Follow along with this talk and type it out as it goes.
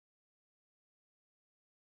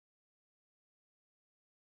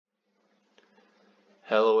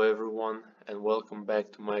Hello everyone and welcome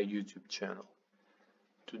back to my YouTube channel.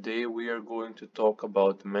 Today we are going to talk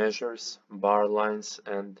about measures, bar lines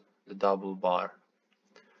and the double bar.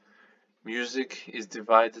 Music is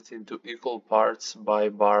divided into equal parts by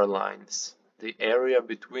bar lines. The area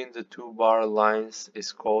between the two bar lines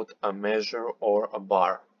is called a measure or a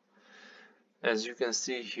bar. As you can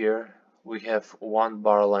see here, we have one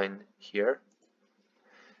bar line here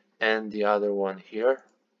and the other one here.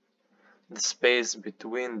 The space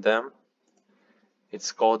between them,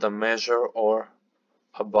 it's called a measure or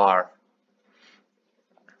a bar.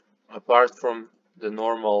 Apart from the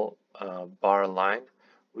normal bar line,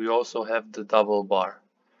 we also have the double bar.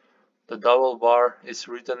 The double bar is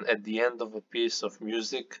written at the end of a piece of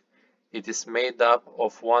music. It is made up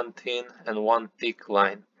of one thin and one thick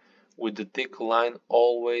line, with the thick line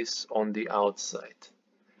always on the outside.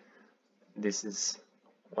 This is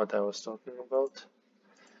what I was talking about.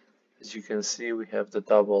 As you can see, we have the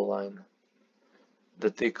double line, the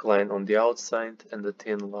thick line on the outside and the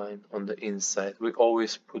thin line on the inside. We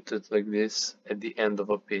always put it like this at the end of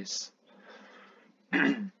a piece.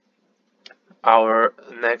 Our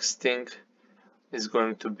next thing is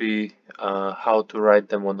going to be how to write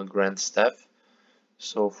them on a grand staff.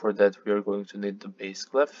 So for that we are going to need the bass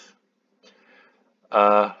clef.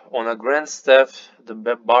 On a grand staff, the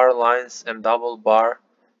bar lines and double bar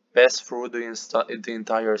pass through the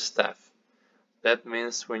entire staff. That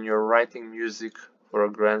means when you're writing music for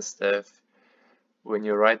a grand staff, when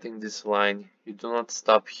you're writing this line, you do not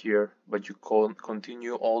stop here, but you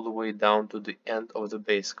continue all the way down to the end of the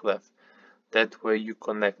bass clef. That way you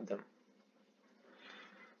connect them.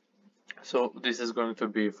 So this is going to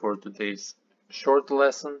be for today's short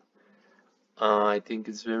lesson. I think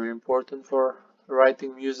it's very important for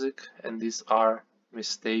writing music, and these are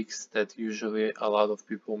mistakes that usually a lot of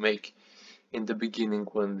people make in the beginning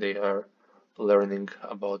when they are learning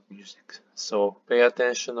about music. So pay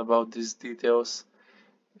attention about these details.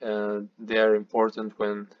 They are important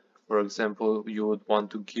when, for example, you would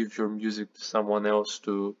want to give your music to someone else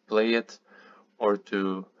to play it or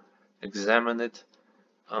to examine it.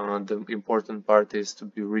 The important part is to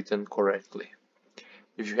be written correctly.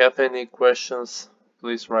 If you have any questions,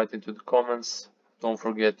 please write into the comments. Don't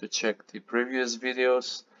forget to check the previous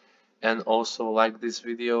videos and also like this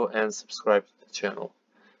video and subscribe to the channel.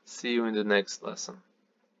 See you in the next lesson.